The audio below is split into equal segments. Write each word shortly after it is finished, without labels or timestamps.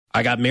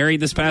I got married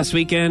this past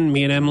weekend.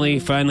 Me and Emily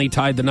finally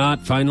tied the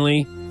knot.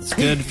 Finally. It's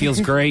good. Feels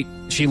great.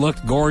 She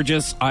looked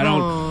gorgeous.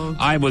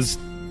 I was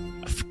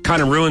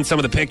kind of ruined some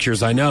of the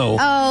pictures, I know.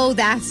 Oh,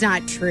 that's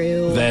not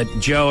true. That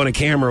Joe and a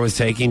camera was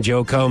taking.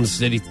 Joe Combs,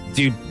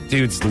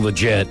 dude's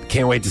legit.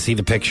 Can't wait to see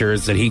the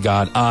pictures that he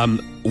got.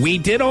 We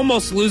did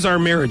almost lose our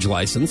marriage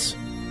license.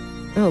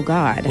 Oh,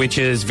 God. Which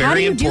is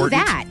very important.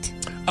 How do you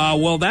do that?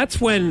 Well, that's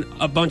when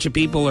a bunch of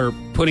people are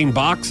putting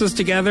boxes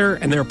together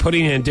and they're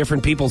putting it in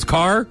different people's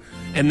car,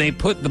 and they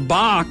put the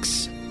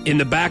box in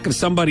the back of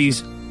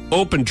somebody's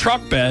open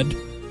truck bed,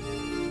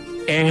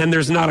 and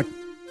there's not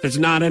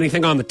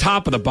anything on the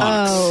top of the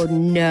box. Oh,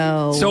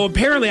 no. So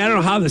apparently, I don't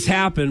know how this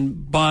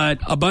happened, but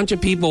a bunch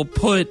of people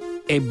put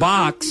a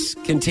box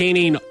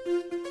containing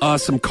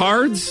some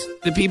cards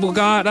that people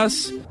got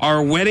us,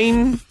 our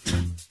wedding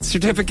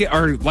certificate,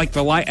 or like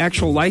the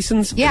actual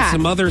license, and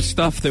some other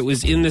stuff that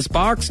was in this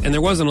box, and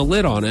there wasn't a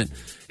lid on it,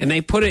 and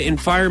they put it in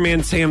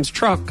Fireman Sam's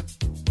truck.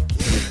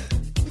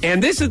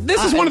 And this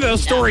is one of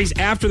those stories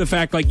after the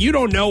fact. Like, you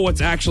don't know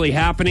what's actually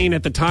happening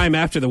at the time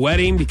after the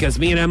wedding, because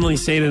me and Emily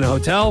stayed in a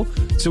hotel,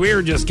 so we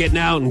were just getting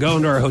out and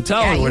going to our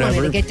hotel or whatever. You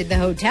wanted to get to the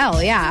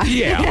hotel, yeah.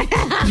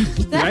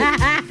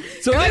 Right?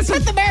 So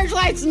put the marriage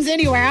license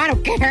anywhere. I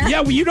don't care. Yeah,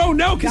 well, you don't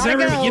know, because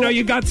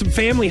you got some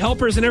family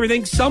helpers and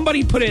everything.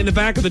 Somebody put it in the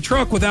back of the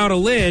truck without a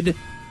lid.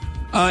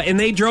 And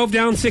they drove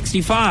down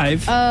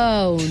 65.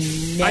 Oh,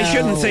 no. I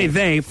shouldn't say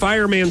they.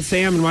 Fireman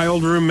Sam and my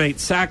old roommate,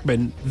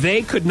 Sackman,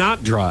 they could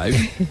not drive.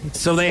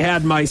 So they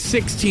had my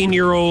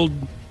 16-year-old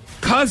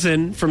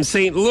cousin from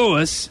St.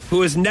 Louis,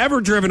 who has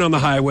never driven on the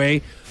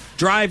highway,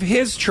 drive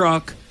his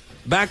truck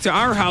back to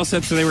our house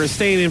that they were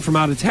staying in from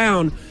out of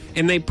town.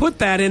 And they put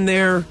that in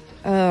there.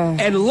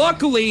 And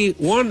luckily,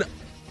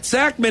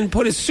 Sackman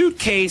put his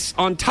suitcase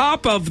on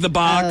top of the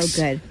box.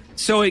 Oh, good.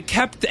 So it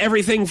kept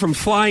everything from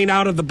flying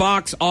out of the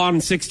box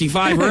on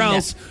 65, or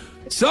else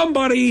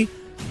somebody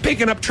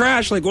picking up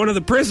trash, like one of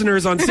the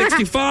prisoners on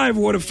 65,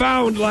 would have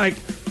found like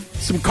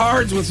some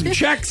cards with some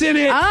checks in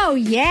it. Oh,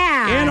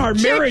 yeah. And our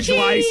marriage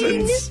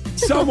license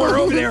somewhere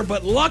over there.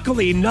 But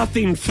luckily,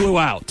 nothing flew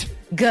out.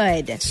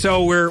 Good.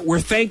 So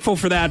we're thankful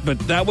for that. But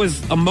that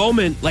was a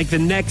moment like the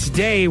next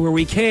day where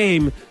we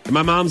came, and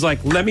my mom's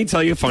like, let me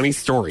tell you a funny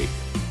story.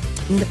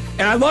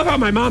 And I love how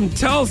my mom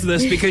tells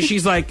this, because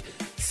she's like,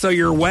 so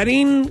your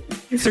wedding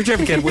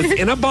certificate was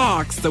in a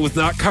box that was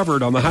not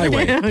covered on the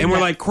highway. And we're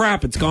like,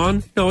 crap, it's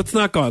gone? No, it's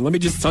not gone. Let me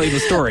just tell you the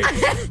story.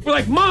 We're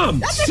like, Mom.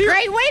 That's a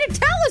great way to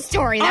tell a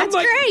story. That's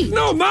great.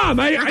 No, Mom.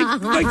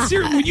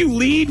 Seriously, would you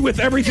lead with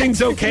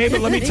everything's okay,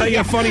 but let me tell you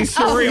a funny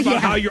story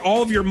about how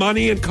all of your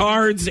money and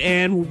cards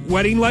and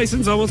wedding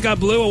license almost got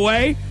blew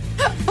away?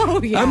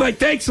 Oh, yeah. I'm like,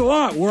 thanks a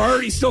lot. We're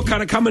already still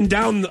kind of coming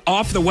down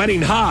off the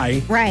wedding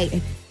high. Right.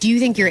 Do you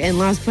think your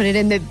in-laws put it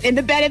in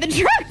the bed of the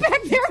truck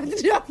back there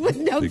with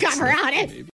no cover on it?